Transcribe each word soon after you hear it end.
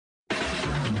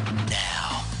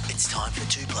It's time for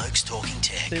Two Blokes Talking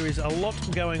Tech. There is a lot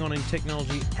going on in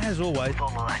technology, as always. All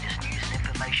the latest news and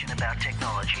information about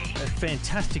technology. It's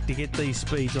fantastic to get these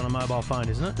speeds on a mobile phone,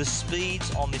 isn't it? The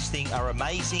speeds on this thing are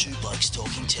amazing. Two Blokes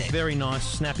Talking Tech. Very nice,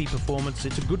 snappy performance.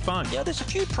 It's a good phone. Yeah, there's a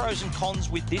few pros and cons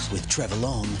with this. With Trevor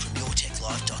Long from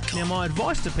YourTechLife.com. Now, my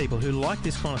advice to people who like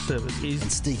this kind of service is...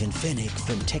 And Stephen Fennick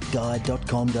from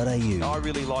TechGuide.com.au. I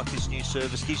really like this new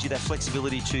service. Gives you that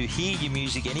flexibility to hear your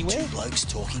music anywhere. Two Blokes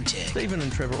Talking Tech. Stephen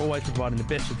and Trevor always providing the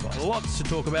best advice. Lots to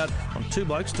talk about on Two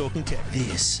Blokes Talking Tech.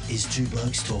 This is Two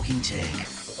Blokes Talking Tech.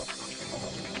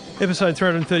 Episode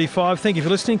 335. Thank you for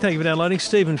listening. Thank you for downloading.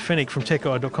 Stephen Fennick from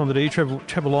TechGuide.com.au.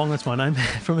 Trevor Long, that's my name,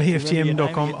 from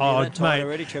EFTM.com. Oh,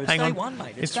 mate. Hang on. Day one,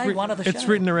 mate. It's day one of the show. It's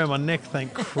written around my neck,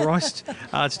 thank Christ.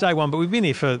 It's day one, but we've been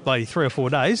here for like 3 or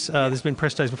 4 days. There's been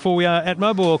press days before. We are at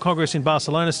Mobile World Congress in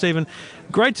Barcelona. Stephen,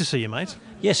 great to see you, mate.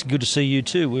 Yes, good to see you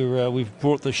too. We've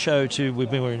brought the show to.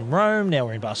 We're in Rome. Now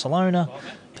we're in Barcelona.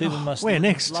 People must where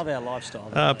next? love our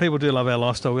lifestyle. People do love our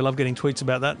lifestyle. We love getting tweets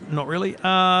about that. Not really.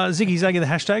 Ziggy Zaggy, the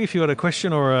hashtag, if you've got a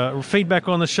question or a feedback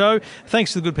on the show.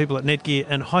 Thanks to the good people at Netgear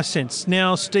and Hisense.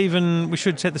 Now, Stephen, we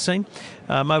should set the scene.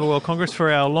 Mobile World Congress for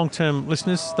our long-term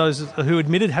listeners, those who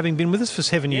admitted having been with us for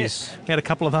 7 years. Yes. We had a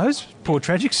couple of those, poor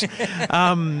tragics.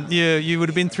 You would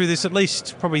have been through this at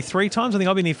least probably 3 times. I think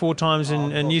I've been here 4 times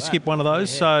and you skipped one of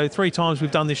those. So 3 times we've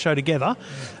done this show together.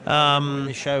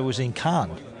 The show was in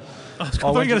Cannes. I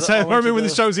thought you were going to say, I remember when the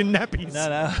show was in nappies.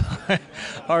 No.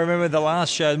 I remember the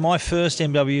last show, my first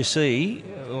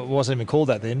MWC, wasn't even called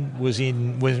that then, was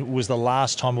the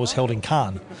last time it was held in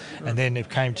Cannes. And then it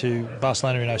came to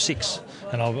Barcelona in 2006.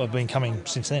 And I've been coming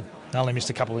since then. I only missed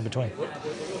a couple in between.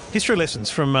 History lessons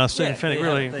from Stephen Fennick,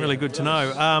 really good to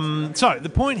know. So the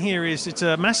point here is it's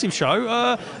a massive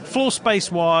show. Floor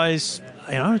space-wise,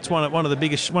 it's one of the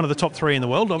biggest, one of the top 3 in the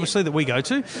world, obviously, that we go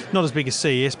to. Not as big as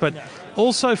CES, but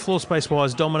also floor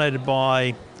space-wise dominated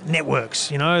by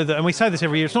networks, and we say this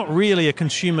every year. It's not really a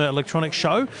consumer electronics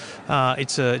show.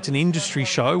 It's an industry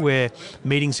show where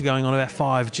meetings are going on about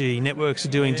 5G. Networks are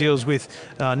doing deals with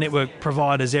network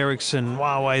providers, Ericsson,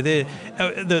 Huawei.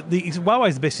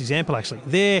 Huawei's the best example, actually.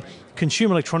 Their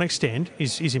consumer electronics stand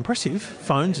is impressive,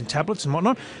 phones and tablets and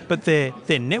whatnot, but their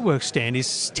network stand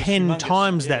is 10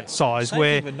 times that size. Same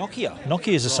thing with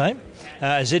Nokia is the same.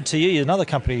 ZTE, another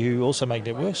company who also make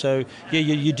networks. So,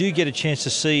 you do get a chance to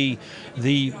see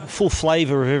the full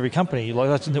flavour of every company.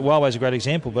 Like Huawei's a great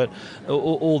example, but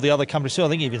all the other companies too. I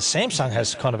think even Samsung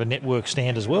has kind of a network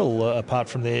stand as well, apart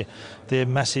from their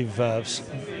massive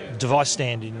device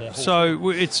stand. So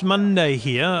it's Monday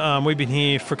here. We've been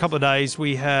here for a couple of days.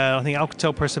 We had, I think,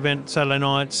 Alcatel press event Saturday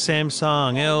night.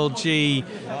 Samsung, LG,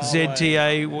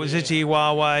 ZTE,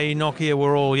 Huawei, Nokia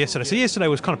were all yesterday. So yesterday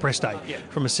was kind of press day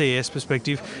from a CES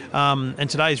perspective. And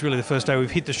today is really the first day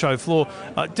we've hit the show floor.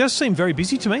 It does seem very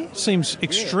busy to me. It seems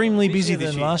extremely busy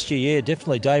this year. Last year,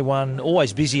 definitely. Day one,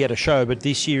 always busy at a show, but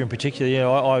this year in particular,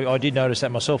 I did notice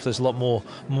that myself. There's a lot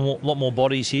more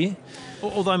bodies here.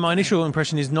 Although my initial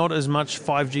impression is not as much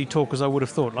 5G talk as I would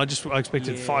have thought. I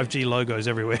expected 5G logos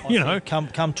everywhere.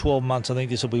 Come 12 months, I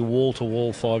think this will be wall to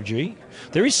wall 5G.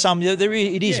 There is some.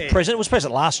 It is present. It was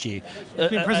present last year. It's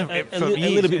been present for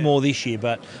years, a little bit more this year,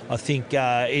 but I think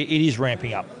it is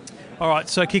ramping up. All right,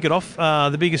 so kick it off.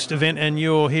 The biggest event, and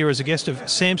you're here as a guest of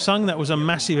Samsung. That was a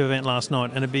massive event last night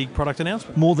and a big product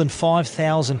announcement. More than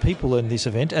 5,000 people in this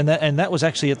event, and that was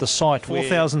actually at the site.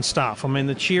 4,000 staff. I mean,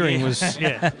 the cheering was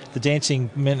the dancing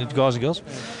men, guys and girls.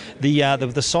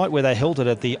 The site where they held it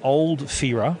at the old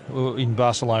FIRA in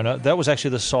Barcelona, that was actually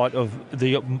the site of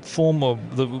the former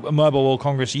the Mobile World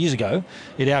Congress years ago.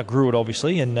 It outgrew it,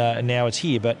 obviously, and now it's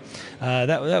here. But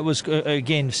that was,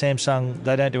 again, Samsung,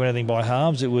 they don't do anything by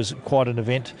halves. It was quite an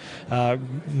event,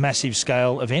 massive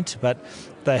scale event, but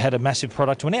they had a massive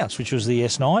product to announce, which was the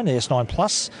S9, the S9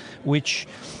 Plus, which,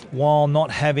 while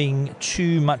not having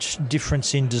too much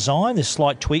difference in design, there's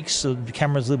slight tweaks. The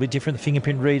camera's a little bit different, the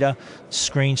fingerprint reader,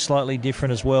 screen slightly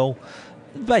different as well.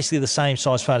 Basically the same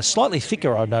size phone. It's slightly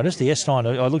thicker, I've noticed. The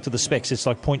S9, I looked at the specs, it's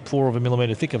like 0.4 of a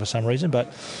millimetre thicker for some reason,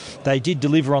 but they did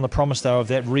deliver on the promise, though, of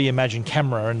that reimagined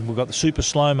camera, and we've got the super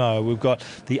slow-mo, we've got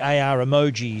the AR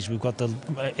emojis, we've got the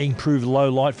improved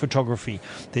low-light photography.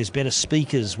 There's better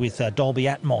speakers with Dolby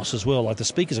Atmos as well. Like, the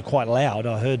speakers are quite loud.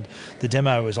 I heard the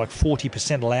demo is like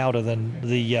 40% louder than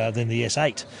the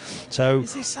S8. So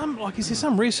is there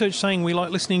some research saying we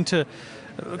like listening to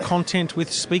content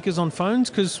with speakers on phones?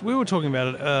 Because we were talking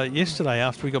about it yesterday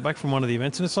after we got back from one of the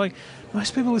events, and it's like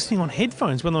most people are listening on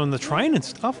headphones when they're on the train and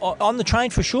stuff. On the train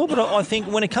for sure, but I think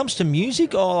when it comes to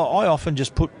music, I often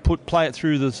just play it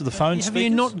through the phone speakers. Have you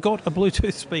not got a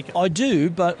Bluetooth speaker? I do,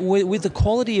 but with the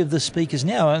quality of the speakers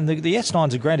now, and the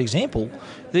S9's a great example,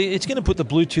 it's going to put the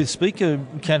Bluetooth speaker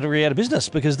category out of business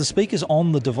because the speakers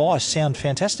on the device sound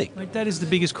fantastic. Mate, that is the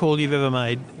biggest call you've ever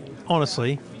made.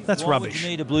 Honestly, that's Why rubbish. Would you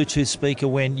need a Bluetooth speaker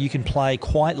when you can play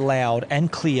quite loud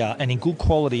and clear and in good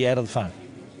quality out of the phone?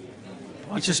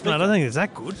 I don't think it's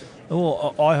that good.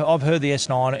 Oh, I've heard the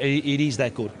S9. It is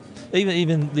that good.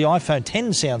 Even the iPhone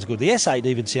 10 sounds good. The S8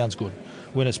 even sounds good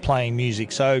when it's playing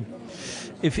music. So,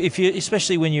 if you,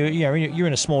 especially when you're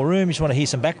in a small room, you just want to hear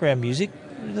some background music,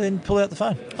 then pull out the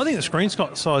phone. I think the screen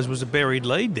size was a buried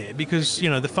lead there because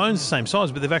the phone's the same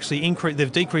size, but they've actually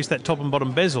decreased that top and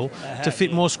bottom bezel to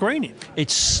fit more screen in.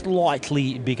 It's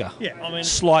slightly bigger. Yeah, I mean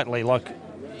slightly, like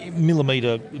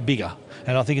millimetre bigger.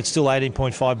 And I think it's still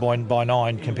 18.5 by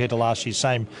 9 compared to last year.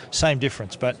 Same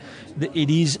difference, but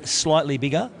it is slightly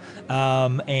bigger.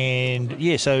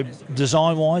 So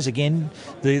design-wise, again,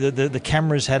 the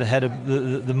cameras had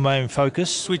the main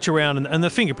focus. Switch around and the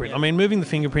fingerprint. I mean, moving the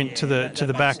fingerprint to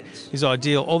the back is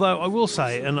ideal. Although I will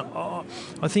say, and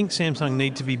I think Samsung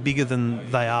need to be bigger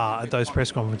than they are at those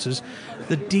press conferences.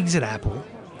 The digs at Apple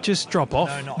just drop off.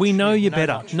 No notch. We know you're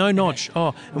better. Notch. No notch.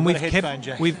 Oh, and we've got the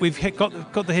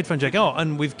headphone jack. Oh,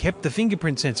 and we've kept the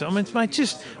fingerprint sensor. I mean,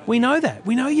 mate, we know that.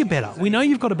 We know you're better. We know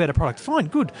you've got a better product. Fine,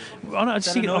 good. I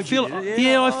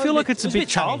feel like it's a bit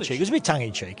childish. It was a bit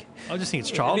tongue-in-cheek. I just think it's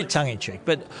A childish. bit tongue-in-cheek.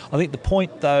 But I think the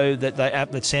point, though,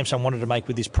 that Samsung wanted to make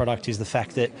with this product is the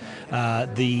fact that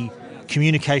the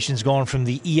communication's gone from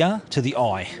the ear to the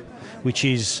eye, which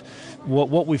is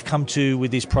what we've come to with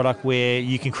this product, where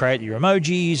you can create your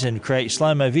emojis and create your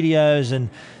slow-mo videos, and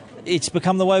it's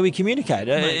become the way we communicate.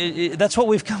 That's what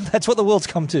we've come. That's what the world's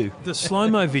come to. The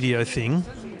slow-mo video thing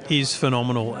is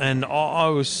phenomenal, and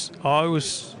I'm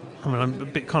a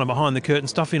bit kind of behind the curtain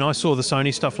stuff. I saw the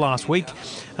Sony stuff last week,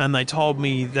 and they told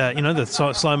me that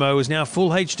the slow-mo is now full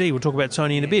HD. We'll talk about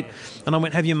Sony in a bit. And I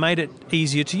went, "Have you made it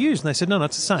easier to use?" And they said, "No,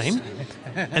 it's the same."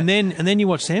 And then you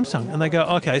watch Samsung, and they go,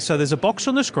 "Okay, so there's a box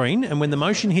on the screen, and when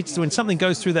something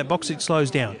goes through that box, it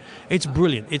slows down. It's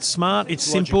brilliant. It's smart. It's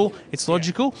simple. It's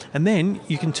logical. And then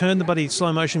you can turn the bloody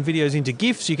slow motion videos into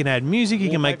GIFs. You can add music. You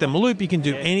can make them loop. You can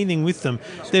do anything with them.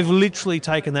 They've literally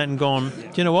taken that and gone,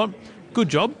 do you know what? Good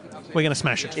job. We're going to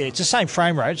smash it." Yeah, it's the same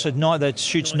frame rate, so that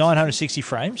shoots 960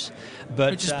 frames,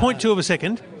 but which is 0.2 of a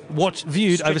second.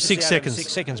 Viewed over 6 seconds.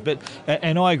 6 seconds,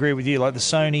 and I agree with you. Like the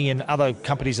Sony and other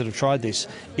companies that have tried this,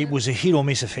 it was a hit or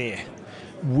miss affair.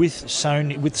 With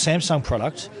Samsung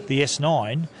product, the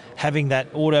S9 having that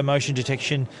auto motion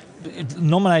detection,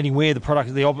 nominating where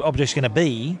the object's going to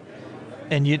be,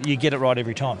 and you get it right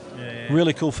every time. Yeah.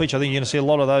 Really cool feature. I think you're going to see a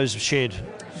lot of those shared.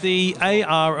 The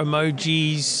AR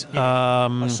emojis.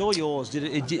 I saw yours. Did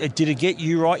it get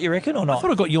you right, you reckon, or not? I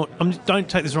thought I got your. Don't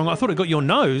take this wrong. I thought it got your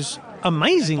nose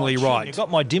amazingly right. You got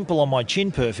my dimple on my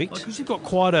chin perfect. Because you've got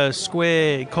quite a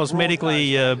square,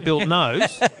 cosmetically built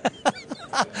nose.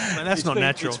 Man, that's not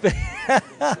natural.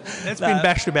 That's been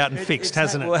bashed about and fixed,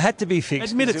 hasn't it? Well, it had to be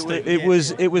fixed. Admit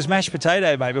it. It was mashed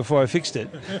potato, mate, before I fixed it.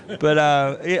 But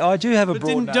I do have a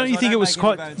broad nose. Don't you think it was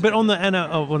quite? But on the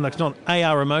it's not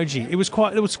AR emoji. It was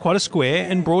quite a square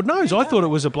and broad nose. I thought it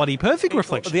was a bloody perfect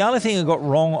reflection. The only thing I got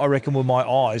wrong, I reckon, were my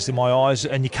eyes.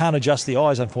 And you can't adjust the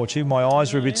eyes, unfortunately. My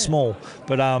eyes were a bit small.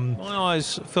 But my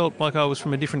eyes felt like I was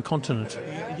from a different continent.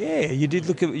 Yeah, you did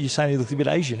look. You're saying you looked a bit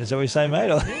Asian. Is that what you're saying, mate?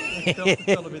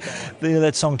 Felt a bit that way.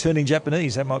 That song "Turning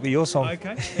Japanese." That might be your song.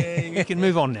 Okay, we can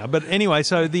move on now. But anyway,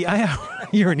 so the AR,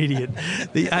 you're an idiot.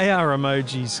 The AR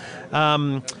emojis.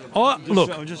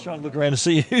 Look, I'm just trying to look around to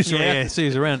see who's around. Yeah, see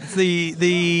who's around.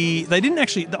 They didn't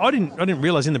actually. I didn't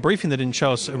realise in the briefing they didn't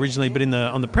show us originally, but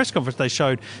on the press conference they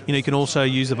showed. You can also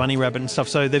use the bunny rabbit and stuff.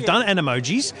 So they've done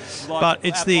emojis, but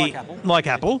it's like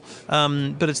Apple.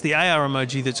 But it's the AR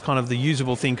emoji that's kind of the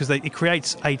usable thing because it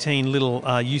creates 18 little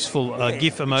useful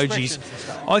GIF emojis.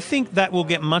 I think that will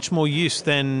get much more use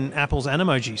than Apple's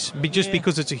Animojis,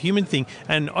 because it's a human thing.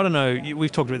 And I don't know,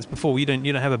 we've talked about this before. You don't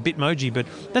have a Bitmoji, but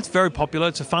that's very popular.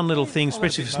 It's a fun little thing,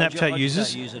 especially for Snapchat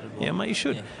users. Yeah, mate, you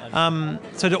should.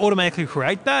 So to automatically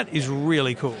create that is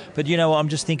really cool. But I'm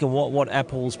just thinking what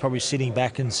Apple's probably sitting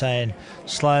back and saying,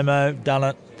 slow-mo, done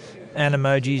it,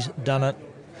 Animojis, done it,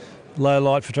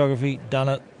 low-light photography, done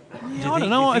it. I don't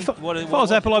know. If I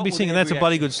was Apple, I'd be thinking that's a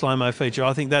bloody good slow-mo feature.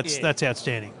 I think that's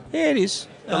outstanding. Yeah, it is.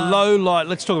 The low light.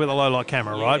 Let's talk about the low light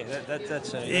camera, right?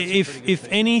 That's if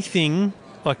anything,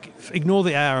 like ignore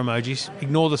the AR emojis,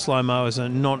 ignore the slow-mo as a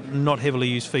not heavily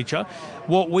used feature.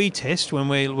 What we test when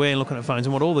we're looking at phones,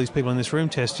 and what all these people in this room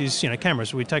test, is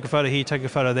cameras. We take a photo here, take a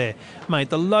photo there. Mate,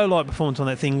 the low light performance on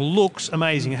that thing looks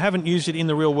amazing. I haven't used it in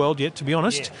the real world yet, to be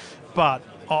honest, but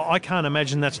I can't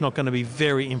imagine that's not going to be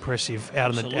very impressive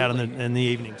out in the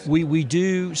evenings. We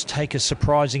do take a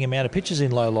surprising amount of pictures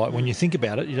in low light when you think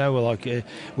about it. We're like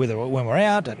whether when we're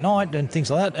out at night and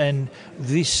things like that. And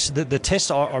the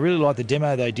test, I really like the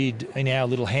demo they did in our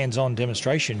little hands-on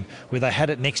demonstration where they had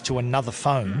it next to another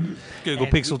phone. Google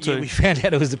Pixel 2. We found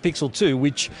out it was the Pixel 2,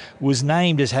 which was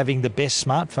named as having the best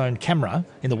smartphone camera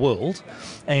in the world,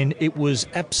 and it was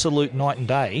absolute night and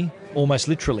day. Almost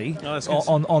literally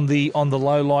on the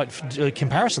low light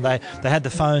comparison, they had the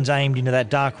phones aimed into that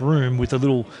dark room with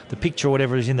the picture or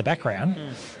whatever is in the background,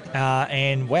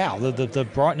 and wow, the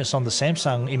brightness on the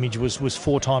Samsung image was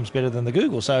 4 times better than the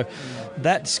Google. So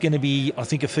that's going to be, I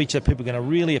think, a feature people are going to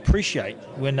really appreciate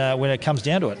when it comes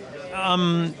down to it.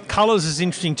 Colours is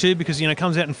interesting too because it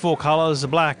comes out in 4 colours: a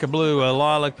black, a blue, a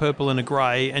lilac, purple, and a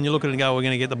grey. And you look at it and go, "We're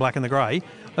going to get the black and the grey."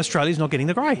 Australia's not getting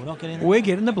the grey. We're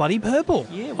getting the bloody purple.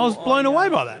 Yeah, I was blown away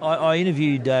by that. I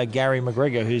interviewed Gary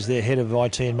McGregor, who's the head of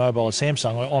IT and mobile at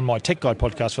Samsung, on my Tech Guide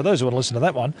podcast. For those who want to listen to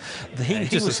that one,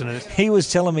 he was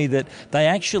telling me that they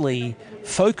actually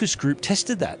focus group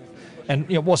tested that. And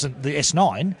it wasn't the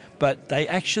S9, but they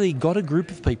actually got a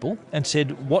group of people and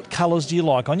said, what colours do you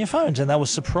like on your phones? And they were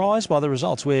surprised by the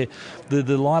results, where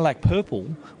the lilac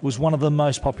purple was one of the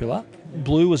most popular,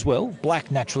 blue as well.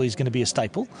 Black naturally is going to be a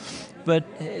staple. But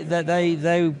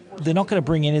they're not going to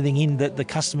bring anything in that the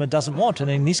customer doesn't want.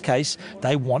 And in this case,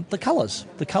 they want the colours.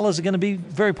 The colours are going to be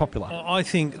very popular. I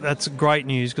think that's great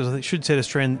news because it should set a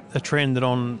trend that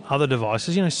on other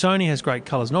devices. Sony has great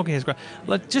colours. Nokia has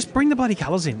great... just bring the bloody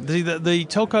colours in. The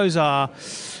telcos are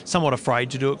somewhat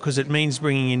afraid to do it because it means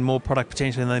bringing in more product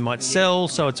potentially than they might sell.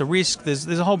 So it's a risk. There's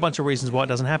a whole bunch of reasons why it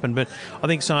doesn't happen. But I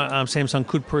think Samsung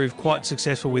could prove quite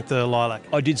successful with the lilac.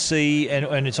 I did see,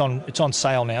 and it's on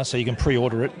sale now, so you can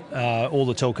pre-order it. All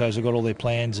the telcos have got all their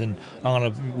plans, and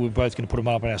we're both going to put them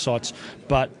up on our sites.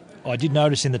 But I did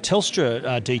notice in the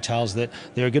Telstra details that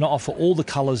they're going to offer all the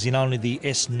colours in only the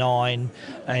S9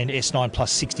 and S9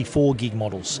 Plus 64 gig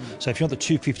models. So if you want the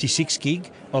 256 gig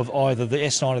of either the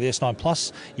S9 or the S9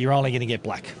 Plus, you're only going to get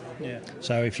black. Yeah.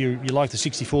 So if you like the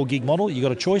 64 gig model, you've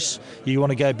got a choice. You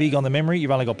want to go big on the memory,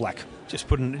 you've only got black.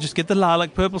 Just get the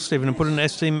lilac purple, Stephen, and put an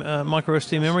micro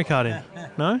SD memory card in.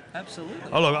 No? Absolutely.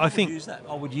 Oh, look,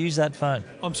 I would use that phone.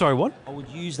 I'm sorry, what? I would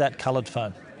use that coloured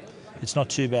phone. It's not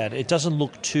too bad. It doesn't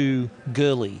look too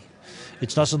girly. It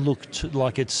doesn't look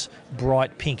like it's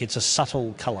bright pink. It's a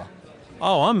subtle colour.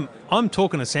 Oh, I'm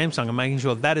talking to Samsung and making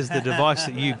sure that is the device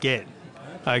that you get.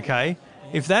 Okay?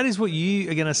 If that is what you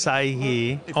are going to say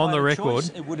here on the record,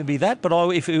 choice, it wouldn't be that. But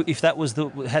if that was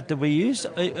had to be used,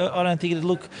 I don't think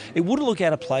it wouldn't look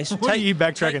out of place. What are you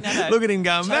backtracking? Look at him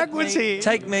going backwards here.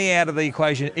 Take me out of the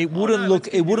equation. It wouldn't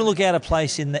look out of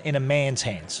place in a man's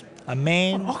hands. A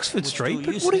man on Oxford Street.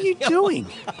 But what are you doing?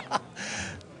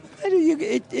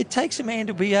 It takes a man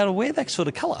to be able to wear that sort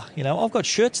of colour. I've got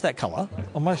shirts that colour.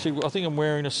 I think I'm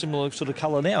wearing a similar sort of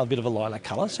colour now, a bit of a lilac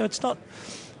colour. So it's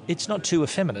not too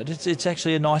effeminate. It's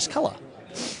actually a nice colour.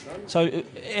 So,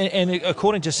 and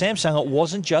according to Samsung, it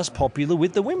wasn't just popular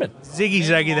with the women. Ziggy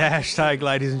zaggy the hashtag,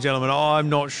 ladies and gentlemen. I'm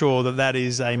not sure that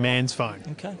is a man's phone.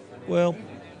 Okay. Well,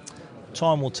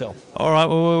 time will tell. All right.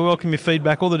 Well, we welcome your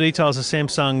feedback. All the details of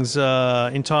Samsung's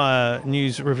entire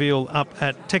news reveal up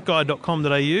at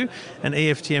techguide.com.au and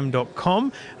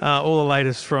EFTM.com. All the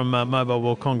latest from Mobile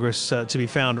World Congress to be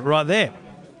found right there.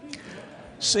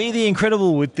 See the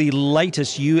incredible with the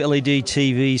latest ULED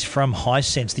TVs from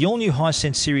Hisense. The all-new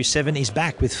Hisense Series 7 is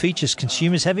back with features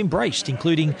consumers have embraced,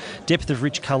 including depth of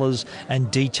rich colours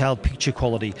and detailed picture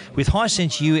quality. With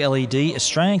Hisense ULED,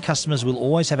 Australian customers will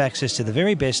always have access to the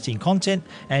very best in content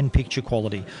and picture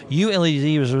quality.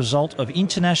 ULED is a result of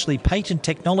internationally patented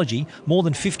technology, more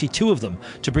than 52 of them,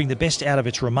 to bring the best out of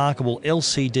its remarkable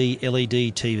LCD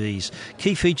LED TVs.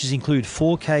 Key features include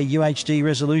 4K UHD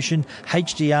resolution,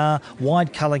 HDR,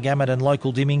 wide colour gamut and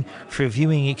local dimming for a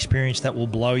viewing experience that will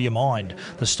blow your mind.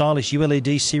 The stylish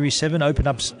ULED Series 7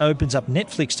 opens up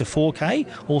Netflix to 4K,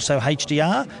 also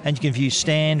HDR, and you can view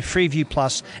Stan, Freeview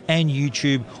Plus and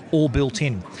YouTube all built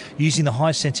in. Using the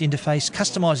Hisense interface,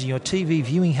 customising your TV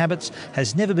viewing habits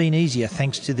has never been easier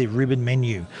thanks to the ribbon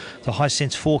menu. The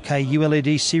Hisense 4K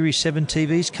ULED Series 7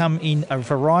 TVs come in a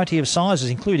variety of sizes,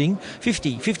 including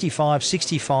 50, 55,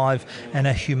 65 and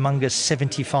a humongous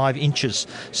 75 inches.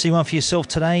 See one for yourself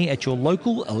today at your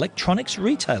local electronics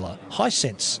retailer.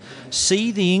 Hisense.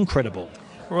 See the incredible.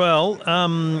 Well,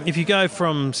 if you go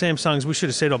from Samsung's, we should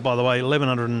have said, by the way,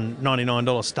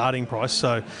 $1,199 starting price,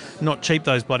 so not cheap,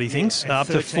 those bloody things, up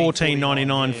to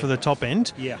 $1,499 for the top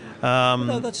end. Yeah.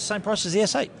 No, that's the same price as the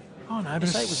S8. Oh, no, but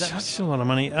S8 was that it's still a lot of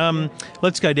money.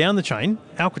 Let's go down the chain.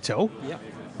 Alcatel,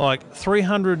 like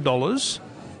 $300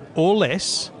 or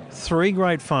less, 3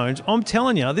 great phones. I'm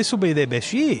telling you, this will be their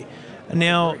best year.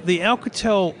 Now, the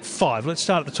Alcatel 5, let's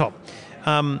start at the top,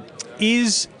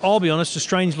 is, I'll be honest, a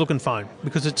strange-looking phone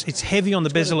because it's heavy on the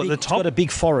bezel at the top. It's got a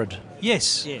big forehead.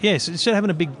 Yes. Instead of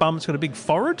having a big bum, it's got a big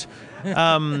forehead.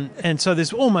 And so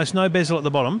there's almost no bezel at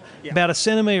the bottom, about a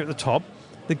centimetre at the top.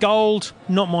 The gold,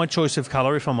 not my choice of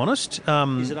colour, if I'm honest.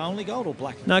 Is it only gold or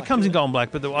black? No, it comes in gold and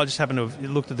black, but I just happen to have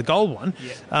looked at the gold one.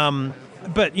 Yeah.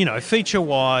 But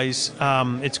feature-wise,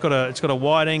 it's got a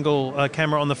wide-angle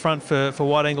camera on the front for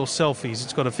wide-angle selfies.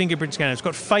 It's got a fingerprint scanner. It's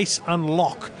got face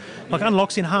unlock,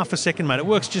 unlocks in half a second, mate. It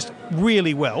works just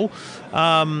really well.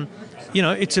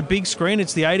 It's a big screen.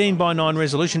 It's the 18:9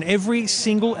 resolution. Every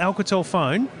single Alcatel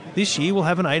phone this year will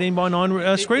have an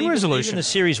 18:9 screen resolution. Even the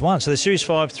Series 1, so the Series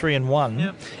 5, 3 and 1.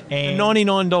 Yep. And the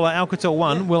 $99 Alcatel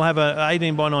 1 will have an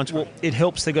 18:9 screen. Well, it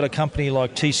helps they've got a company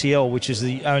like TCL, which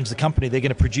owns the company. They're going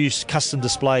to produce custom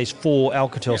displays for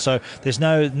Alcatel. So there's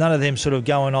none of them sort of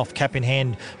going off cap in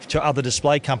hand to other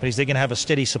display companies. They're going to have a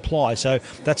steady supply. So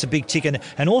that's a big tick.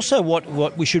 And also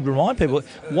what we should remind people,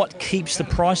 what keeps the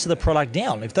price of the product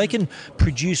down. If they can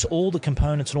produce all the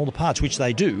components and all the parts, which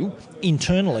they do,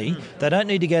 internally, they don't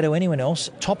need to go to anyone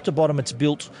else. Top to bottom, it's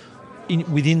built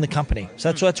within the company.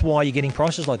 So that's why you're getting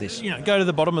prices like this. Go to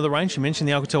the bottom of the range. You mentioned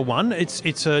the Alcatel 1. It's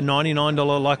a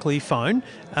 $99 likely phone.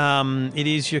 It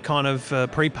is your kind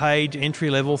of prepaid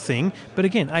entry-level thing. But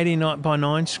again,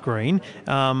 18:9 screen.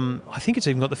 I think it's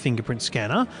even got the fingerprint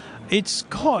scanner. It's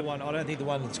got... I don't think the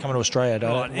one that's coming to Australia.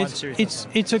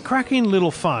 It's a cracking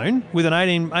little phone with an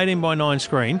 18:9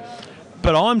 screen.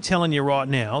 But I'm telling you right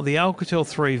now, the Alcatel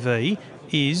 3V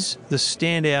is the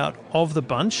standout of the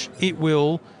bunch. It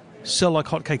will sell like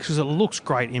hotcakes because it looks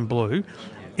great in blue.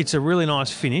 It's a really nice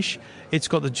finish. It's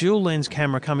got the dual lens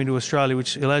camera coming to Australia,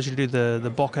 which allows you to do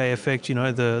the bokeh effect,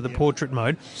 the portrait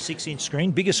mode. 6-inch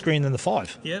screen, bigger screen than the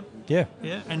 5. Yep. Yeah.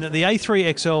 And the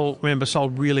A3 XL, remember,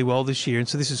 sold really well this year, and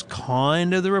so this is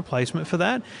kind of the replacement for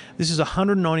that. This is a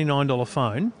 $199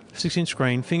 phone, 6-inch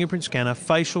screen, fingerprint scanner,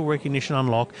 facial recognition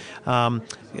unlock,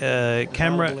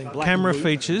 camera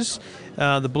features.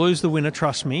 The blue's the winner,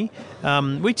 trust me.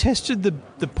 We tested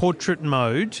the portrait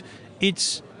mode.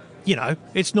 It's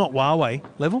not Huawei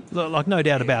level, like no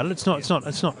doubt about it. It's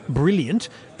not brilliant,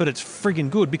 but it's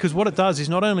friggin' good because what it does is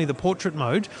not only the portrait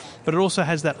mode, but it also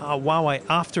has that Huawei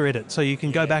after edit, so you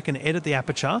can go back and edit the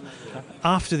aperture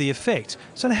after the effect.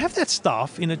 So to have that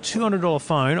stuff in a $200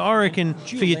 phone, I reckon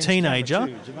for your teenager,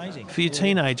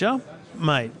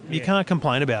 mate, you can't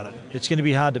complain about it. It's going to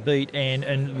be hard to beat,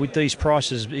 and with these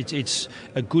prices, it's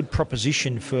a good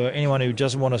proposition for anyone who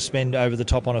doesn't want to spend over the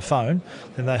top on a phone.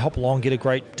 Then they hop along, get a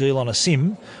great deal on a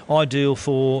SIM. Ideal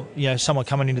for someone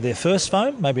coming into their first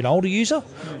phone, maybe an older user,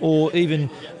 or even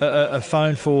a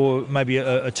phone for maybe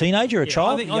a teenager, a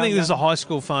child. I think this is a high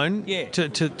school phone to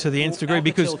the nth degree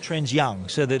because trends young,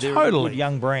 so that they're a good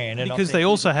young brand. And because they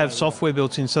also have software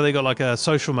built in, so they got like a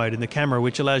social mode in the camera,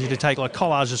 which allows you to take like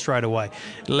collages straight away.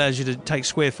 It allows you to take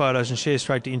square photos and share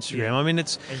straight to Instagram. Yeah. I mean,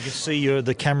 and you can see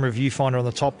the camera viewfinder on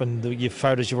the top and your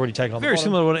photos you've already taken on the bottom. Very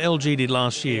similar to what LG did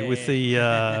last year with the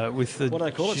what do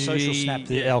they call it? Social Snap,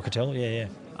 the Alcatel. Yeah.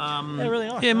 They're really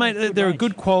nice. Yeah, mate, they're a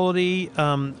good quality.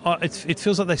 It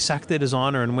feels like they sacked their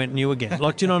designer and went new again.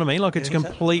 Like, do you know what I mean? Like, it's a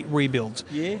complete rebuild.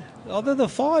 Yeah. Although the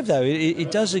 5, though,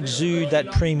 it does exude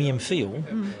that premium feel,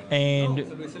 and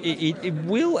it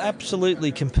will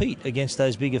absolutely compete against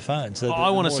those bigger phones.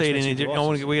 I want to see it in. We're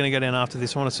going to go down after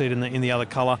this. I want to see it in the other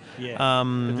colour. Yeah.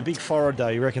 But the big forehead, though,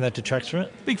 you reckon that detracts from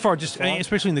it? Big forehead,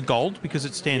 especially in the gold, because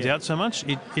it stands out so much.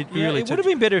 It really. It would have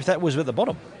been better if that was at the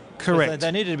bottom. Correct.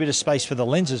 They needed a bit of space for the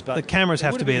lenses, but the cameras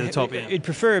have to be at the top. You'd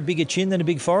prefer a bigger chin than a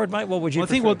big forehead, mate. What would you? I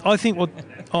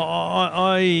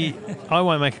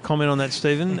won't make a comment on that,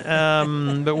 Stephen.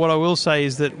 But what I will say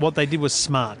is that what they did was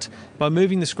smart by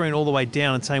moving the screen all the way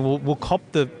down and saying, we'll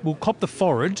cop the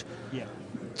forehead,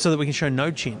 so that we can show no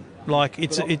chin. Like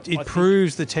it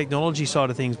proves the technology side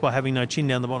of things by having no chin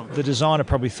down the bottom. The designer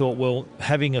probably thought, well,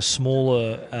 having a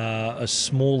smaller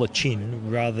chin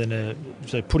rather than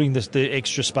so putting the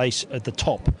extra space at the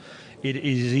top it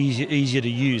is easier to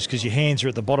use because your hands are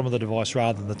at the bottom of the device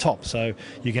rather than the top. So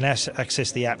you can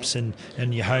access the apps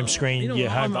and your home screen, your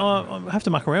home button. I have to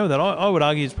muck around with that. I would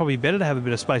argue it's probably better to have a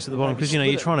bit of space at the bottom because,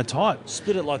 you're trying to type.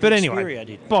 Split it like but the anyway, Xperia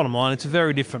did. Bottom line, it's a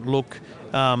very different look.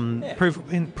 Proof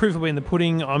will be in the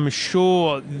pudding. I'm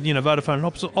sure, Vodafone and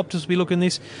Optus will be looking at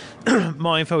this.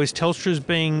 My info is Telstra's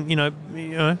being,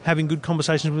 having good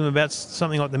conversations with them about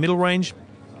something like the middle range.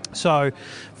 So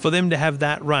for them to have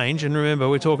that range, and remember,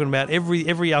 we're talking about every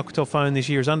Alcatel phone this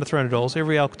year is under $300.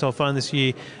 Every Alcatel phone this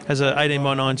year has an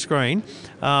 18:9 screen.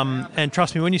 And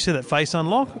trust me, when you see that face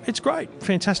unlock, it's great.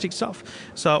 Fantastic stuff.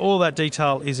 So all that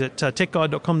detail is at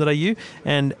techguide.com.au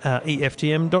and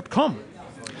EFTM.com.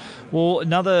 Well,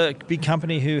 another big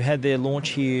company who had their launch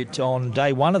here on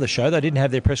day one of the show, they didn't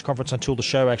have their press conference until the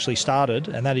show actually started,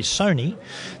 and that is Sony.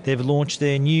 They've launched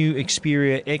their new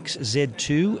Xperia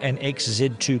XZ2 and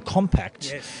XZ2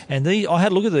 Compact. Yes. And I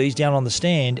had a look at these down on the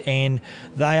stand, and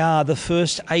they are the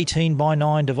first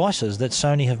 18:9 devices that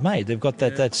Sony have made. They've got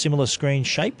that similar screen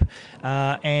shape.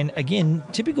 And again,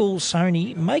 typical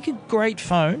Sony, make a great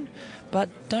phone, but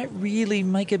don't really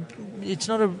make it. They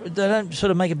don't sort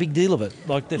of make a big deal of it.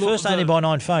 Like the first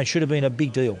 18:9 phone should have been a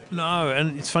big deal. No,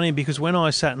 and it's funny because when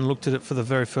I sat and looked at it for the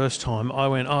very first time, I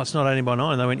went, "Oh, it's not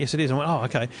 18:9." They went, "Yes, it is." I went, "Oh,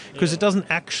 okay," because it doesn't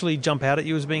actually jump out at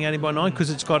you as being 18:9 because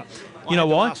it's got. You know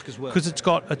why? Because it's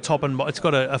got a top and it's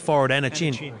got a forehead and a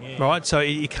chin, right? So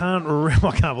you can't.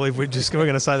 I can't believe we're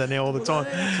going to say that now all the time.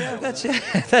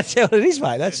 That's how it is,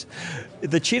 mate. That's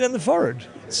the chin and the forehead.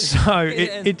 So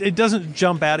it doesn't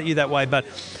jump out at you that way. But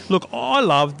look, I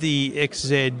love the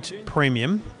XZ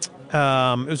Premium.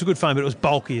 It was a good phone, but it was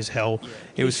bulky as hell.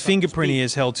 It was fingerprinty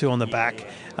as hell too on the back.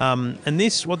 And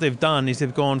this, what they've done is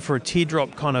they've gone for a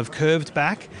teardrop kind of curved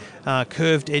back,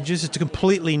 curved edges. It's a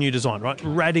completely new design, right?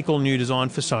 Radical new design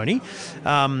for Sony.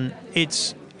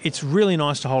 It's really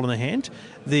nice to hold in the hand.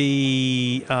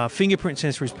 The fingerprint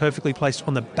sensor is perfectly placed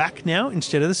on the back now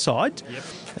instead of the side. Yep.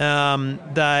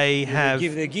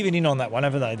 They're giving in on that one,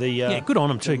 haven't they? Good on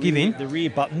them to give in. The rear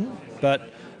button, but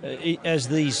as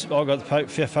these, I've got the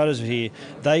photos of here,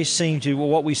 they seem to,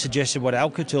 what we suggested what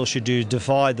Alcatel should do,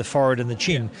 divide the forehead and the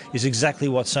chin, is exactly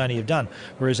what Sony have done.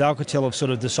 Whereas Alcatel have sort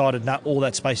of decided, all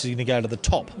that space is going to go to the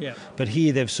top. Yeah. But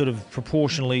here they've sort of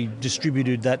proportionally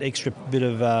distributed that extra bit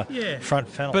of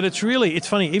front panel. But it's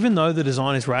funny, even though the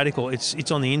design is radical, it's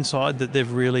on the inside that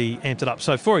they've really amped it up.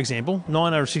 So, for example,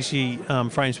 960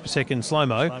 frames per second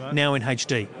slow-mo, now in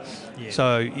HD. Yeah.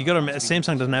 So you got to.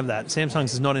 Samsung doesn't have that.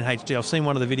 Samsung's is not in HD. I've seen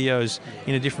one of the videos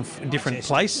in a different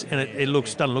place, and it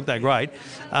doesn't look that great.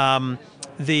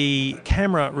 The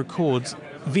camera records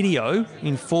video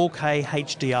in 4K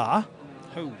HDR.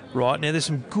 Right, now there's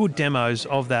some good demos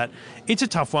of that. It's a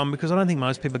tough one because I don't think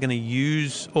most people are going to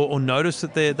use or notice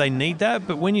that they need that,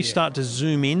 but when you start to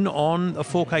zoom in on a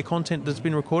 4K content that's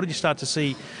been recorded, you start to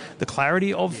see the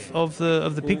clarity of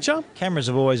the picture. Cameras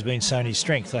have always been Sony's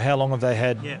strength. So how long have they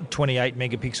had 28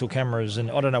 megapixel cameras?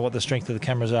 And I don't know what the strength of the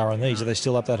cameras are on these. Are they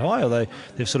still up that high, or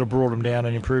they've sort of brought them down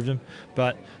and improved them?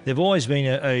 But they've always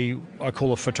been I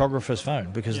call a photographer's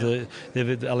phone because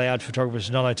they've allowed photographers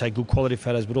to not only take good quality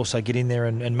photos but also get in there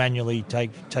and manually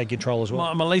take control as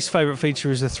well. My least favourite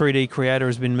feature is the 3D Creator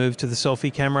has been moved to the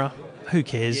selfie camera. Who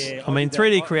cares? Yeah, I mean,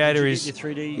 3D Creator is...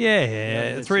 3D?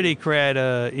 Yeah, 3D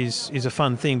Creator is a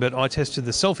fun thing, but I tested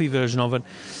the selfie version of it.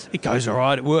 It goes all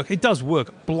right. It does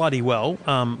work bloody well,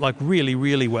 like really,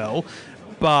 really well.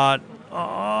 But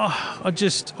I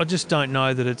just don't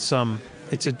know that it's a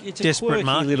desperate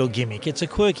market. Little gimmick. It's a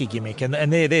quirky gimmick,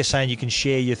 and they're saying you can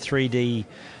share your 3D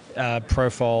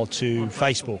profile to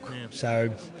Facebook. Yeah. So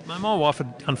my wife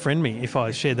would unfriend me if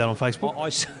I shared that on Facebook.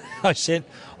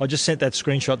 I just sent that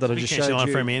screenshot that I just showed you.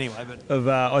 Unfriend me anyway. But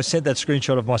I sent that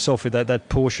screenshot of myself with that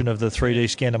portion of the 3D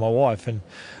scan to my wife, and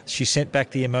she sent back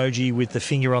the emoji with the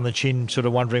finger on the chin, sort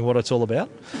of wondering what it's all about.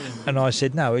 Yeah. And I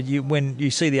said, no, when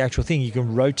you see the actual thing, you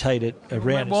can rotate it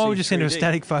around. Why would you send her a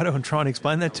static photo and try and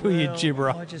explain that to you,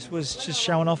 gibberer? I was just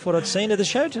showing off what I'd seen at the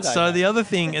show today. So the other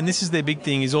thing, and this is their big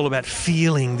thing, is all about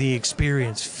feeling the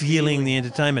experience, feeling the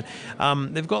entertainment.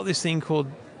 They've got this thing called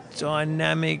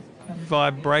dynamic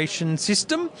vibration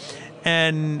system,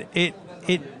 and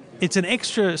it's an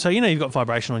extra. So you've got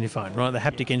vibration on your phone, right? The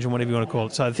haptic engine, whatever you want to call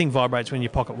it. So the thing vibrates when you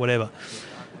pocket whatever.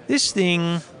 This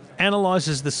thing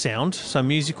analyzes the sound, so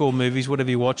music or movies, whatever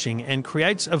you're watching, and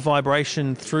creates a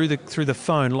vibration through the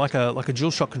phone like a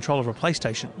DualShock controller of a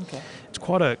PlayStation. Okay. It's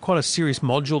quite a serious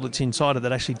module that's inside it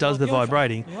that actually does the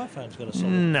vibrating. The iPhone's got a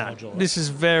solid module. This is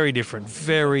very different,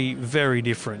 very, very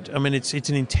different. I mean, it's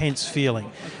an intense feeling.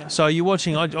 Okay. So you're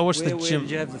watching. I watched the gym. Where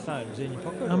did you have the phone? Was it in your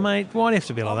pocket? Oh, mate, why'd it have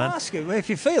to be like that? I'm asking. If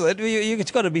you feel it,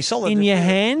 it's got to be solid. In your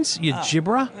hands, you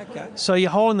gibberer. Okay. So you're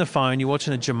holding the phone, you're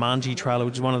watching a Jumanji trailer,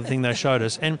 which is one of the things they showed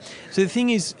us. And so the thing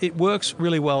is, it works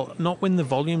really well, not when the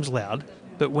volume's loud,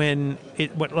 but when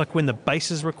the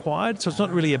bass is required. So it's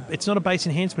not really it's not a bass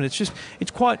enhancement.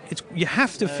 You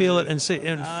have to feel it and see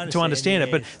to understand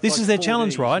it. But this is their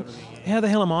challenge, right? How the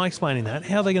hell am I explaining that?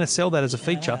 How are they going to sell that as a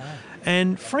feature?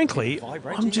 And frankly,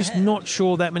 I'm just not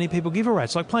sure that many people give a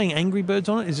rat's. Like playing Angry Birds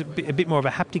on it is a bit more of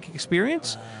a haptic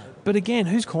experience. But again,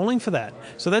 who's calling for that?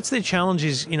 So that's their challenge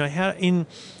is,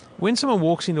 when someone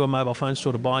walks into a mobile phone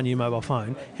store to buy a new mobile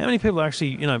phone, how many people are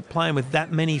actually, playing with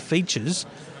that many features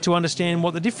to understand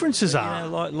what the differences are?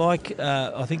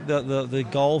 I think the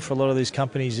goal for a lot of these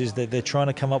companies is that they're trying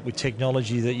to come up with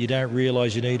technology that you don't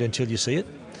realise you need until you see it.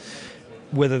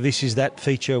 Whether this is that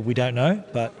feature, we don't know.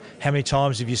 But how many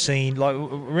times have you seen,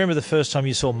 remember the first time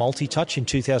you saw multi-touch in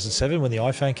 2007 when the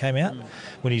iPhone came out?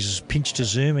 When he just pinched to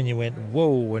zoom and you went,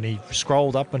 whoa, and he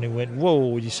scrolled up and he went,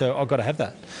 whoa, and you said, I've got to have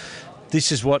that.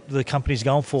 This is what the company's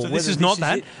going for. So this is not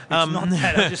that. It's not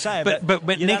that. I'm just saying. but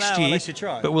next year.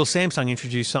 Try. But will Samsung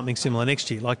introduce something similar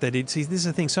next year, like they did? See, this is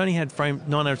the thing. Sony had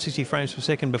 960 frames per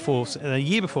second a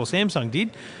year before Samsung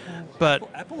did. But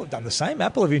Apple have done the same.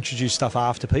 Apple have introduced stuff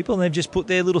after people, and they've just put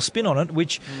their little spin on it.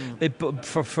 Which,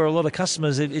 for a lot of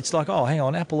customers, it's like, oh, hang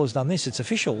on, Apple has done this. It's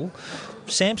official.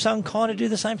 Samsung kind of do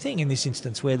the same thing in this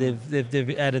instance, where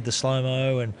they've added the slow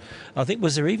mo, and I think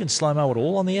was there even slow mo at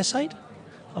all on the S8?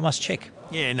 I must check.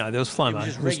 Yeah, no, there was slow-mo.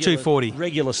 It was 240.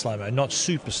 Regular slow-mo, not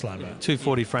super slow-mo.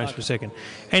 240 frames per second.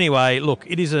 Anyway, look,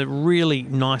 it is a really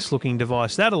nice-looking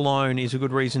device. That alone is a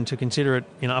good reason to consider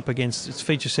it, up against its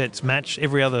feature sets match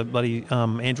every other bloody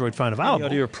Android phone available.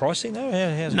 Any idea of pricing, though?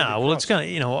 It's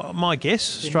going to, my guess,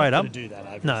 straight up. Do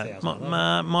that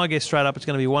my guess straight up, it's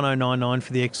going to be $1,099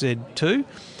 for the XZ2.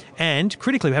 And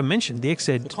critically, we haven't mentioned the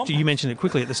XZ. You mentioned it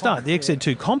quickly at the start. The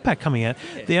XZ2 Compact coming out.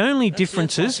 The only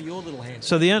differences.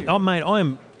 So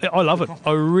I love it.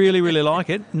 I really, really like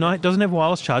it. No, it doesn't have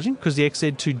wireless charging because the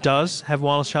XZ2 does have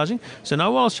wireless charging. So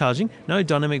no wireless charging, no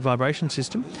dynamic vibration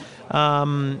system.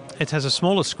 It has a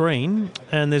smaller screen,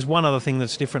 and there's one other thing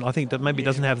that's different. I think that maybe it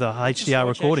doesn't have the HDR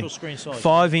recording.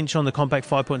 5-inch on the Compact,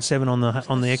 5.7 on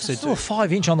the XZ2. Still a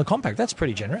 5-inch on the Compact. That's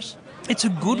pretty generous. It's a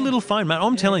good little phone, mate.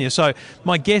 I'm telling you. So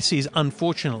my guess is,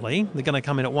 unfortunately, they're going to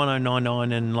come in at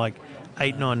 $1,099 and like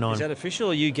 $899. Is that official,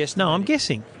 or you guessed? No, I'm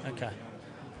guessing. Okay.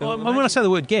 Well, when I say the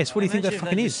word guess, what do you think that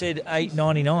fucking is? Said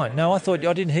 $899. No, I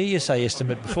didn't hear you say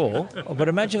estimate before. But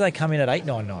imagine if they come in at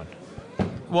 $899.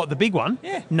 What, the big one?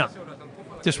 Yeah. No,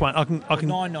 just one. I can.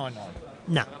 $999.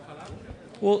 No.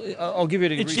 Well, I'll give you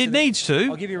it needs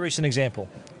to. I'll give you a recent example.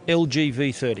 LG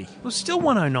V30. Well, still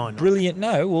 $1,099. Brilliant.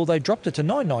 No, well, they dropped it to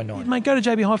 $999. Mate, go to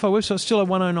JB Hi-Fi website. It's still at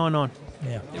 $1,099.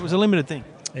 Yeah. It was a limited thing.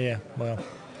 Yeah. Well.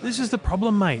 This is the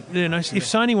problem, mate. If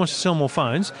Sony wants to sell more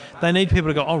phones, they need people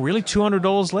to go, oh, really,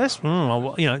 $200 less?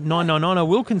 $999, I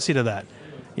will consider that.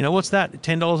 What's that,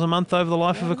 $10 a month over the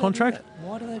life of a contract?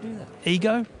 Why do they do that?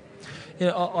 Ego?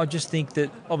 I just think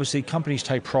that, obviously, companies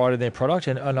take pride in their product,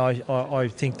 and I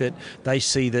think that they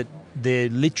see that they're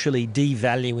literally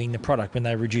devaluing the product when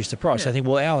they reduce the price. I think,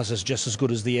 well, ours is just as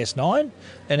good as the S9,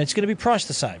 and it's going to be priced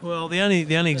the same. Well, the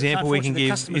only example we can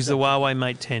give is the Huawei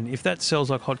Mate 10. If that sells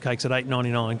like hotcakes at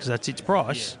 $899 because that's its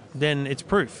price, then it's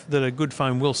proof that a good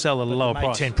phone will sell at a lower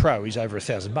price. Mate 10 Pro is over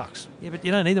 $1,000. Yeah, but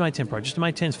you don't need the Mate 10 Pro. Just the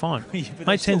Mate 10's fine. Mate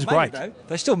 10's great.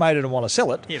 They still made it and want to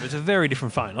sell it. Yeah, but it's a very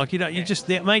different phone. Like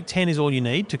the Mate 10 is all you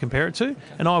need to compare it to,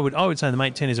 and I would say the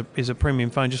Mate 10 is a premium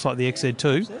phone, just like the XZ2.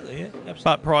 Absolutely, yeah. Absolutely.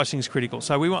 But pricing is critical.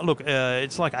 So we want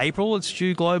it's like April. It's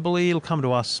due globally. It'll come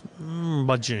to us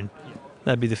by June.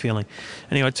 That'd be the feeling.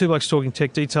 Anyway, Two Blokes Talking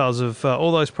Tech, details of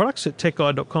all those products at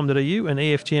techguide.com.au and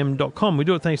EFTM.com. We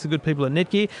do it thanks to the good people at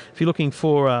Netgear. If you're looking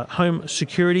for home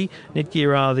security,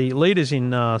 Netgear are the leaders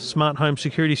in smart home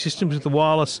security systems with the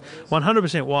wireless,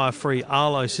 100% wire-free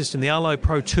Arlo system. The Arlo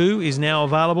Pro 2 is now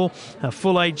available.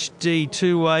 Full HD,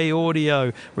 two-way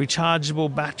audio,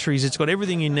 rechargeable batteries. It's got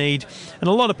everything you need. And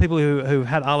a lot of people who've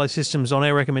had Arlo systems on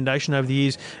our recommendation over the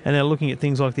years and are looking at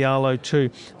things like the Arlo 2.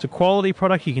 It's a quality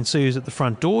product. You can see who's at the the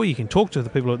front door. You can talk to the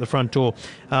people at the front door.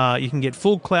 You can get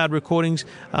full cloud recordings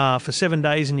for 7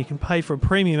 days, and you can pay for a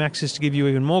premium access to give you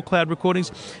even more cloud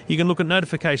recordings. You can look at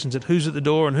notifications at who's at the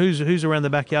door and who's around the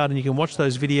backyard, and you can watch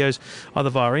those videos either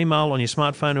via email on your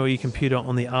smartphone or your computer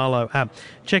on the Arlo app.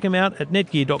 Check them out at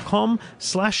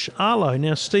netgear.com/Arlo.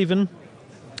 Now, Stephen,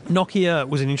 Nokia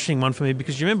was an interesting one for me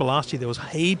because you remember last year there was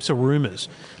heaps of rumours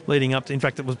leading up to, in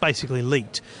fact it was basically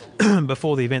leaked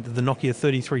before the event that the Nokia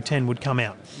 3310 would come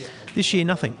out. This year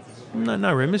nothing.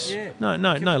 No rumours,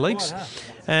 no leaks.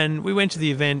 And we went to the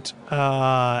event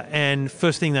and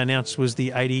first thing they announced was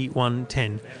the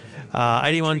 8110.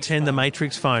 8110, the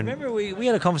Matrix phone. Remember we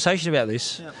had a conversation about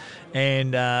this,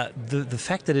 and the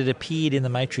fact that it appeared in the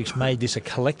Matrix made this a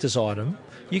collector's item.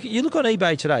 You look on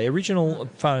eBay today, original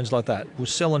phones like that were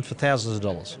selling for thousands of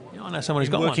dollars. I know someone who's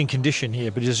got working condition here,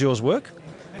 but does yours work?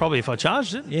 Probably if I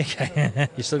charged it. Yeah, okay.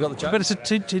 You still got the charge? But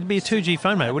it'd be a 2G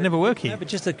phone, mate. It would never work here. No, but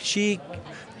just the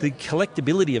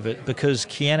collectability of it, because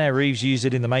Keanu Reeves used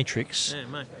it in The Matrix. Yeah,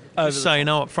 mate. Just so you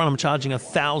know, up front, I'm charging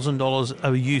 $1,000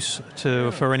 a use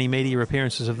for any media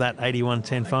appearances of that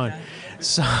 8110 phone.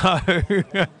 So,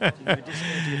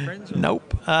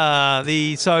 nope.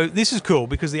 So this is cool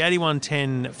because the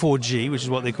 8110 4G, which is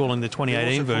what they're calling the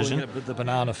 2018 version, the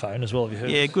banana phone as well. Have you heard?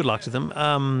 Yeah, good luck to them.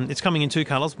 It's coming in two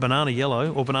colours: banana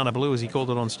yellow or banana blue, as he called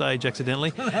it on stage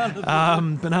accidentally.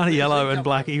 Banana yellow and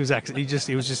black. He was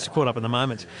just caught up in the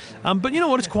moment. But you know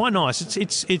what? It's quite nice.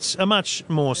 It's a much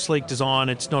more sleek design.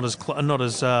 It's not as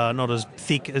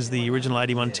thick as the original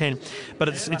 8110, but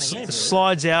it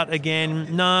slides out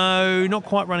again. No, not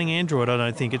quite running Android. I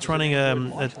don't think it's running a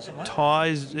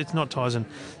Tizen. It's not Tizen.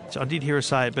 I did hear her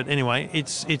say it, but anyway,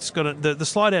 it's got the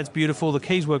slide out's beautiful. The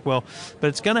keys work well, but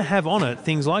it's going to have on it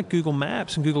things like Google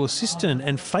Maps and Google Assistant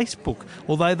and Facebook.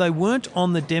 Although they weren't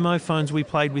on the demo phones we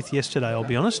played with yesterday, I'll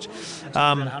be honest.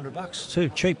 $100 too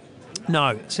cheap.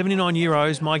 No,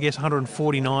 €79. My guess,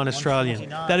 149 Australian.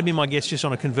 That'd be my guess just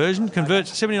on a conversion.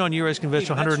 €79 converts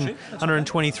to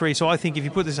 123. So I think if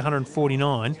you put this at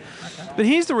 149, but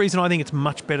here's the reason I think it's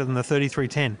much better than the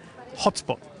 3310.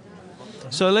 Hotspot.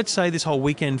 So let's say this whole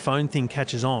weekend phone thing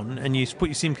catches on and you put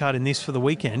your SIM card in this for the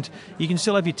weekend, you can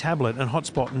still have your tablet and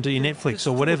hotspot and do your Netflix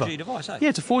or whatever. It's a 4G device, eh? Yeah,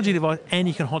 it's a 4G device and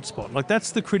you can hotspot. Like,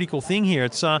 that's the critical thing here.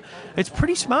 It's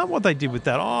pretty smart what they did with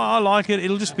that. I like it.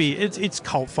 It'll just be, it's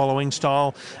cult following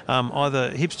style,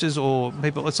 either hipsters or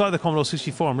people. It's like the Commodore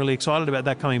 64. I'm really excited about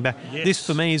that coming back. Yes. This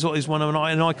for me is one of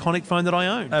an iconic phone that I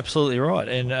own. Absolutely right.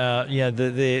 And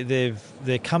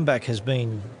their comeback has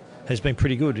been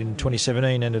pretty good in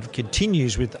 2017, and it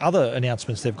continues with other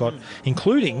announcements they've got,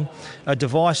 including a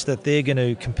device that they're going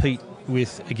to compete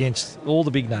with against all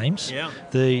the big names,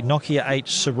 the Nokia 8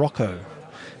 Sirocco,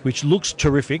 which looks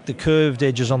terrific. The curved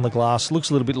edges on the glass looks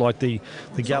a little bit like the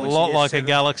Galaxy. A lot like a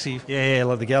Galaxy. Yeah,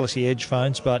 like the Galaxy Edge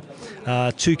phones, but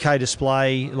 2K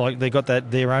display. Like they got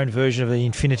their own version of the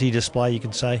Infinity display, you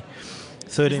could say.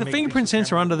 Is the fingerprint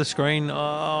sensor under the screen?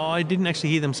 I didn't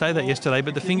actually hear them say that yesterday,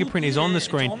 but the fingerprint is on the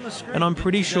screen. And I'm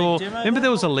pretty sure... Remember there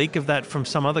was a leak of that from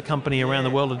some other company around the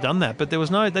world had done that, but there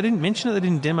was no... They didn't mention it, they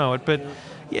didn't demo it, but...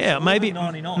 Yeah, maybe,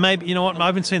 you know what, I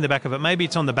haven't seen the back of it. Maybe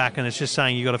it's on the back and it's just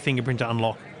saying you've got a fingerprint to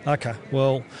unlock. Okay,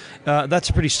 well, that's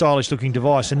a pretty stylish-looking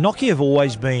device. And Nokia have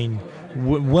always been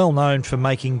well known for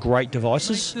making great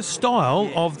devices. The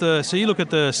style of so you look at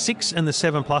the 6 and the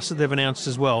 7 Plus that they've announced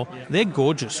as well, they're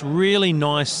gorgeous, really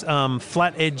nice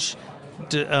flat edge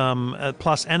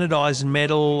plus anodized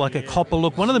metal, like a copper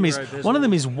look. One of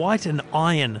them is white and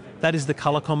iron. That is the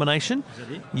color combination.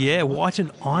 Yeah, white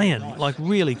and iron, like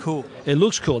really cool. It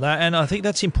looks cool now, and I think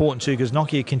that's important too, because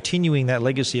Nokia continuing that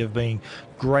legacy of being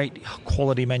great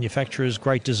quality manufacturers,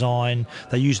 great design.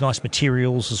 They use nice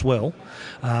materials as well,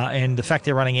 and the fact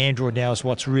they're running Android now is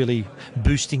what's really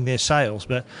boosting their sales.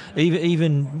 But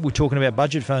even we're talking about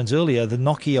budget phones earlier, the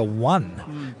Nokia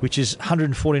One, which is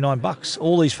 $149.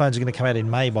 All these phones are going to come out in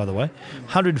May, by the way.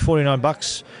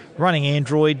 $149, running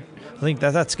Android. I think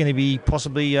that's going to be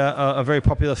possibly a very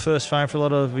popular first phone for a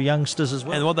lot of youngsters as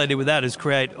well. And what they did with that is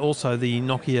create also the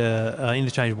Nokia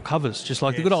interchangeable covers. Just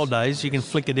like the good old days, you can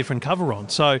flick a different cover on.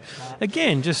 So,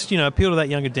 again, just, appeal to that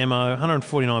younger demo,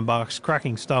 $149,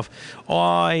 cracking stuff.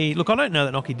 I don't know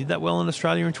that Nokia did that well in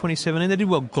Australia in 2017. They did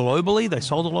well globally. They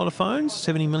sold a lot of phones,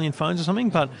 70 million phones or something,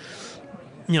 but...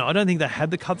 I don't think they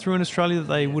had the cut-through in Australia that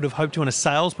they would have hoped to in a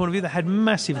sales point of view. They had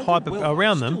massive hype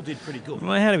around them. Still did pretty good.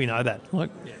 Well, how do we know that? Who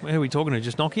are we talking to?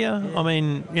 Just Nokia? Yeah. I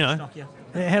mean,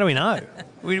 Nokia. How do we know?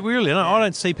 We really don't. I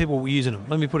don't see people using them.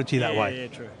 Let me put it to you that way. Yeah,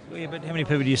 true. Yeah, but how many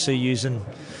people do you see using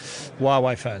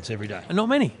Huawei phones every day. Not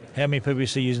many. How many people you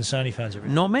see using Sony phones every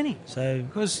day? Not many. So,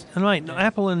 Because, mate,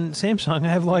 Apple and Samsung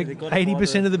have like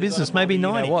 80% of the business, maybe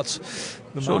 90. What's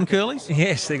Short and curlies?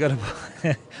 Yes, they got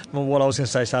to. Well, what I was going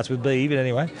to say starts with B, but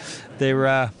anyway,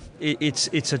 they're. It's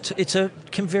a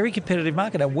very competitive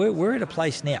market, and we're at a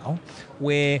place now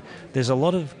where there's a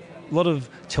lot of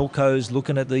telcos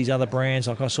looking at these other brands.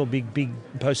 Like I saw big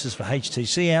posters for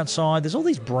HTC outside. There's all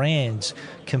these brands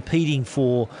competing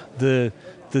for the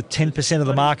 10% of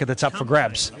the market that's up for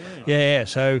grabs. Yeah.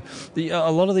 So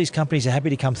a lot of these companies are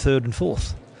happy to come third and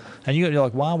fourth. And you're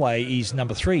like, Huawei is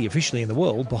number 3 officially in the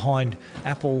world behind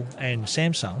Apple and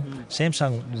Samsung.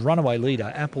 Samsung runaway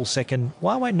leader, Apple second,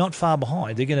 Huawei not far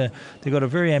behind. They've got a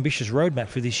very ambitious roadmap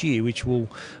for this year, which will,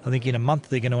 I think in a month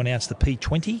they're going to announce the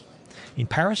P20 in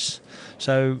Paris.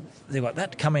 So they've got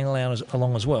that coming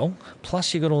along as well.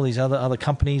 Plus you've got all these other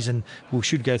companies, and we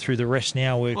should go through the rest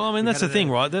now. Well, I mean, that's the thing,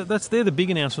 right? They're the big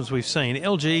announcements we've seen.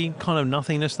 LG, kind of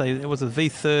nothingness. It was the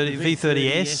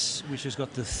V30S, which has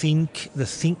got the Think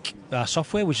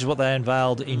software, which is what they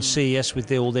unveiled in CES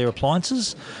with all their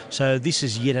appliances. So this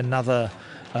is yet another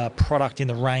product in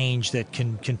the range that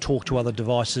can talk to other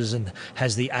devices and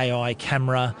has the AI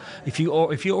camera. If you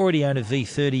already own a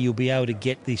V30, you'll be able to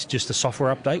get just a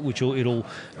software update, which it'll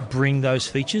bring those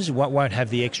features. It won't have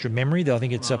the extra memory. I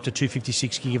think it's up to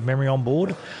 256 gig of memory on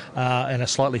board and a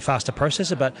slightly faster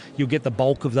processor, but you'll get the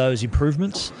bulk of those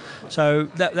improvements. So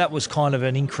that was kind of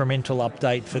an incremental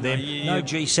update for them. No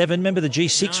G7. Remember the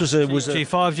G6 was a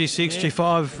G5, G6,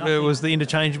 G5 was the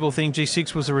interchangeable thing.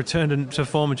 G6 was a return to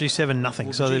form, and G7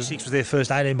 nothing. So G6 was their first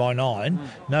 18x9.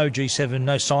 No G7,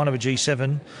 no sign of a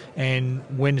G7. And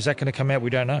when is that going to come out?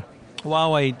 We don't know.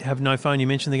 Huawei have no phone. You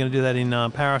mentioned they're going to do that in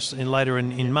Paris later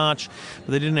in March,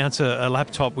 but they did announce a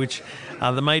laptop, which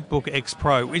the MateBook X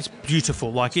Pro. It's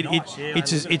beautiful. Like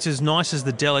it's as nice as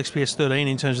the Dell XPS 13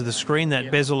 in terms of the screen.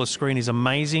 That bezel-less screen is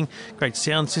amazing. Great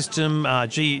sound system.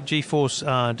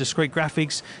 GeForce discrete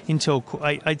graphics. Intel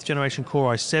 8th generation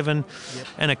Core i7,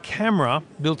 and a camera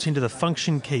built into the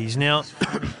function keys. Now,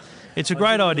 it's a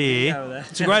great idea.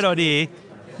 It's a great idea,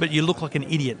 but you look like an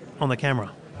idiot on the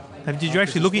camera. Did you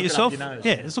actually look at yourself? Yeah,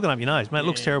 it's looking up your nose, mate. It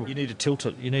looks terrible. You need to tilt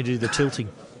it. You need to do the tilting.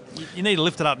 You need to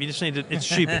lift it up. You just need to. It's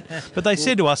stupid. But they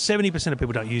said to us, 70% of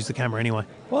people don't use the camera anyway.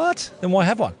 What? Then why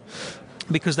have one?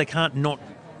 Because they can't not.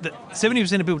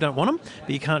 70% of people don't want them, but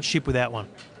you can't ship without one.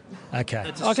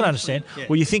 Okay, I can understand. Yeah.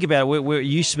 Well, you think about it, where it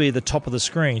used to be at the top of the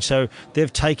screen, so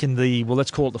they've taken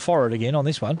let's call it the forehead again on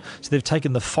this one. So they've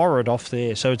taken the forehead off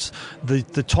there, so it's the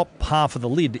top half of the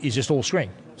lid is just all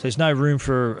screen. So there's no room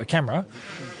for a camera.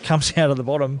 Comes out of the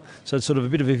bottom, so it's sort of a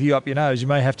bit of a view up your nose. You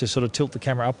may have to sort of tilt the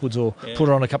camera upwards or put it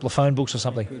on a couple of phone books or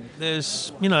something.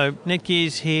 There's,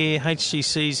 Netgear's here,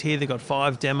 HTC's here. They've got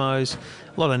 5 demos,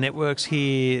 a lot of networks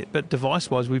here. But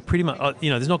device-wise, we pretty much,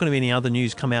 there's not going to be any other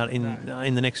news come out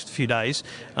in the next few days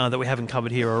that we haven't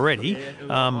covered here already.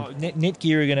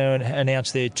 Netgear are going to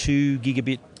announce their 2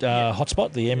 gigabit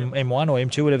hotspot, the M1 or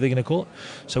M2, whatever they're going to call it.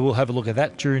 So we'll have a look at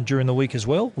that during the week as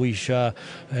well.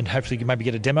 And hopefully maybe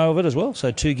get a demo of it as well. So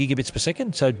 2 gigabits per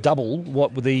second, so double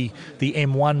what with the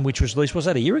M1, which was released, was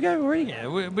that a year ago already? Yeah,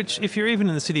 which if you're even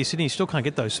in the city of Sydney, you still can't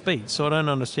get those speeds. So I don't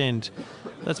understand.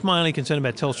 That's my only concern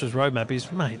about Telstra's roadmap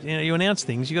is, mate, you announce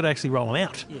things, you've got to actually roll them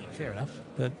out. Yeah, fair enough.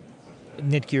 But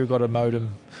Netgear got a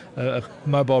modem, a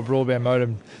mobile broadband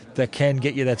modem that can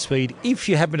get you that speed if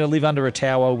you happen to live under a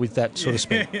tower with that sort of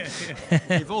speed.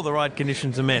 If all the right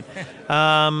conditions are met.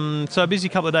 So a busy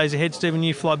couple of days ahead, Stephen.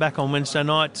 You fly back on Wednesday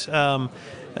night.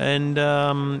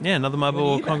 Another Mobile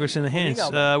World Congress in the hands.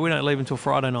 We don't leave until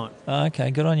Friday night.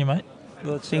 Okay, good on you, mate.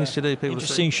 Things to do, people.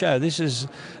 Interesting show. This is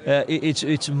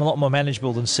it's a lot more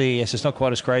manageable than CES. It's not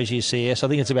quite as crazy as CES. I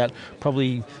think it's about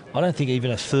probably, I don't think even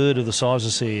a third of the size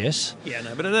of CES. Yeah,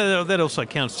 no, but that also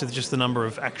counts to just the number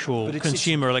of actual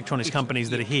consumer electronics companies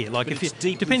that are here. Like if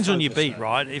it depends on your beat,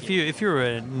 right? If you're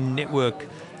a network.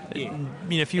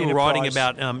 If you were writing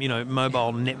about,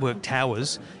 mobile network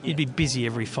towers, you'd be busy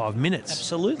every 5 minutes.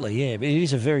 Absolutely, yeah. But it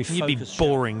is a very focused You'd be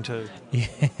boring show. Too.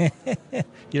 Yeah.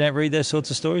 You don't read those sorts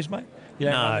of stories, mate? You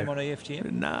don't run them on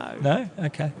EFTM? No. No?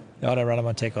 Okay. I don't run them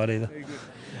on Tech Guide either.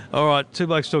 All right, Two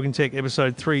Blokes Talking Tech,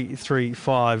 episode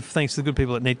 335. Thanks to the good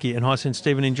people at Netgear and Hisense.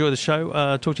 Stephen, enjoy the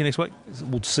show. Talk to you next week.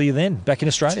 We'll see you then, back in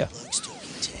Australia. Two Blokes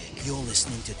Talking Tech. You're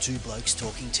listening to Two Blokes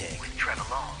Talking Tech with Trevor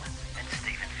Long